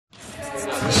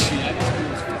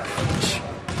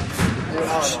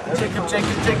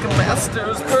Jacob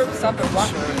Masters something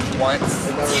once.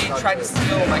 He tried to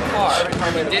steal my car.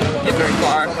 He didn't get very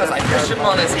far because I pushed him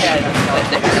on his head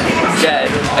and then he was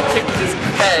dead. I kicked his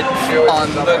head on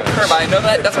the curb. I know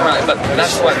that doesn't rhyme, but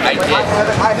that's what I did.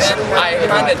 Then I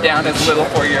hunted down his little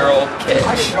 4-year-old kid.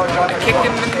 I kicked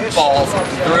him in the balls,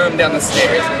 threw him down the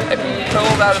stairs. I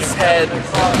pulled out his head,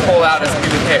 pulled out his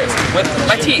pubic hairs with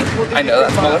my teeth. I know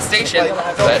that's molestation,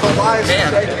 but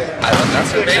man, I love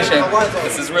masturbation.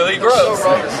 This is really gross,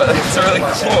 but it's really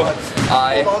cool.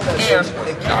 I am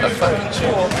not a fucking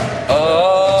fool.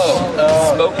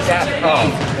 Oh, smoke that. Oh,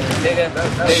 nigga.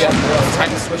 Time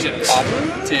to switch it off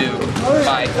to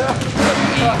my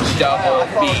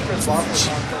W.E.B.B.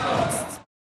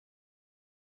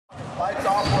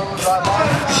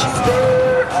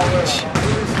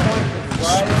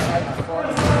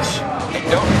 I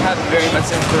don't have very much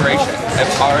inspiration.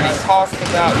 I've already talked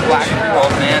about black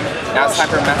old man. Now it's time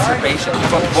for masturbation.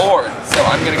 I'm bored, so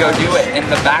I'm gonna go do it in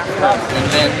the bathroom, and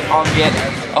then I'll get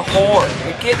a whore,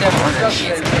 get them on her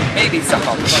sheets, maybe suck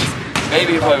on these,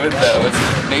 maybe play with those,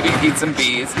 maybe eat some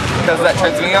bees, because that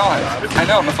turns me on. I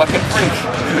know I'm a fucking freak,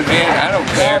 man. I don't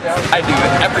care. I do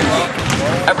it every week.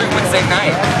 Every Wednesday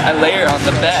night, I lay her on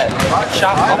the bed, I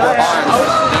chop off her arms,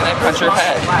 then I punch her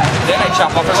head, then I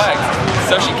chop off her legs,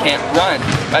 so she can't run.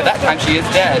 By that time she is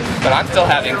dead, but I'm still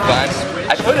having fun.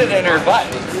 I put it in her butt,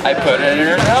 I put it in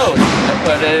her nose, I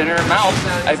put it in her mouth,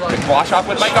 I wash off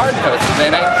with my garden hose,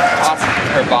 then I toss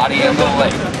her body in the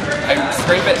lake. I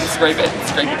scrape it and scrape it and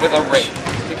scrape it with a rake.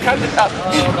 Cut it up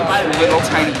in little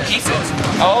tiny pieces.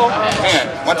 Oh man,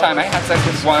 one time I had sex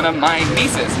with one of my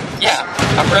nieces. Yeah,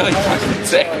 I'm really fucking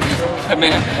sick.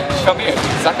 Man, come here,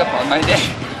 suck up on my dick.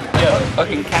 Yo,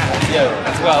 fucking cat. Yo,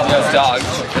 as well as dogs.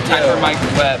 The time for Mike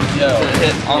Webb to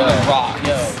hit on the rocks.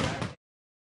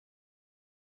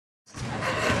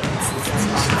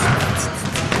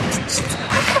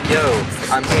 Yo,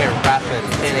 I'm here rapping,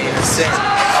 it ain't a sin.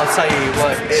 I'll tell you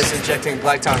what is injecting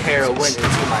blacktown heroin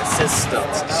into my system.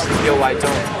 Yo, I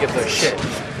don't give a shit.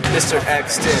 Mr.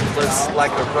 Exton looks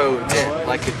like a rodent,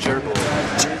 like a gerbil.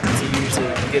 He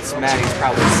usually gets mad, he's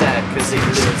probably sad, cause he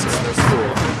lives in the school.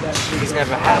 He's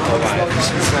never had a life,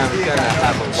 he's never gonna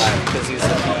have a life, cause he's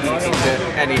a PE teacher,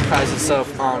 and he prides himself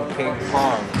on ping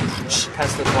pong.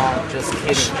 Pass the ball, just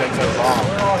kidding, drink the ball.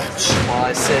 While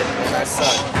I sit and I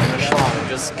suck in a schlong,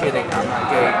 just kidding, I'm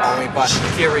not gay, only but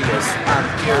curious, I'm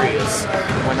furious.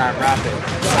 When I'm rapping,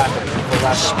 slapping, people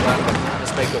laughing,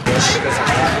 just make a wish because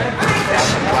I'm rapping.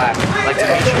 I'm black, like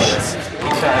Demetrius,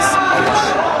 because a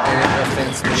lot, and it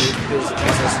offends me, because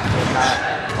Jesus would not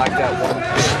like that one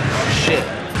shit.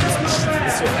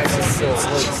 Mr. Exorcist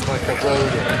looks like a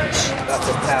rodent. About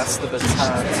to pass the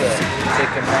baton to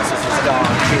Jacob Masters' dog.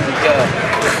 Here we go.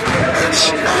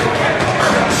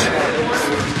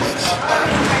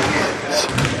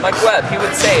 Mike Webb, he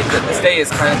would say that this day is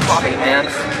kind of sloppy, man.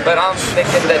 But I'm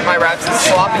thinking that my raps is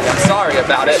sloppy. I'm sorry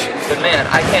about it. But man,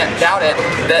 I can't doubt it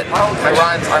that my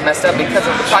rhymes are messed up because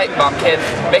of the pipe bomb kid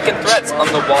making threats on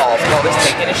the walls while he's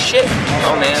taking a shit.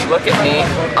 Oh man, look at me.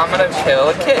 I'm gonna kill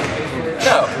a kid.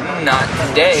 No, not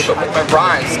today, but with my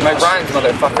rhymes,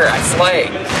 motherfucker, I slay.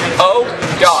 Oh,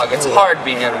 dog, it's hard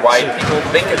being white. People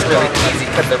think it's really easy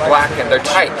because they're black and they're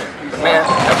tight. But man,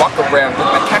 I walk around with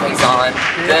my khakis on,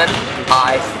 then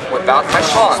I whip out my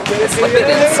thong and slip it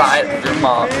inside of your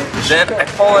mom. Then I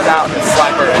pull it out and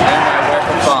slap her, and then I wear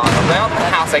her thong. Around the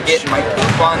house, I get my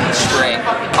poop on the string.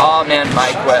 Aw man,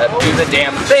 Mike Webb, do the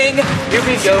damn thing. Here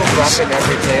we go, rapping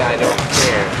every day, I don't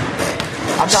care.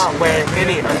 I'm not wearing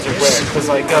any underwear, cause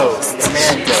I go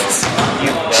commando,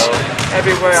 you know.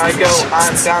 Everywhere I go,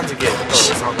 I'm bound to get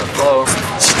poses on the floor.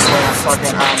 When I'm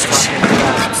fucking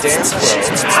dance floor.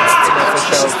 To make a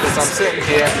show, cause I'm sitting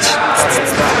here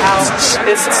talking about how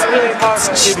it's really hard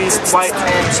to be white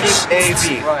and keep a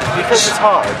beat, because it's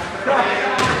hard.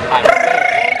 I think.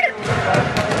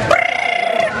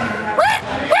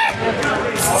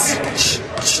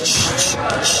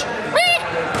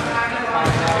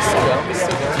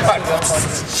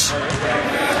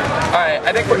 Alright,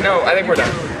 I think we're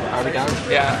done. Are we done?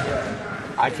 Yeah.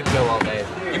 I could go all day.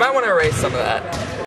 You might want to erase some of that.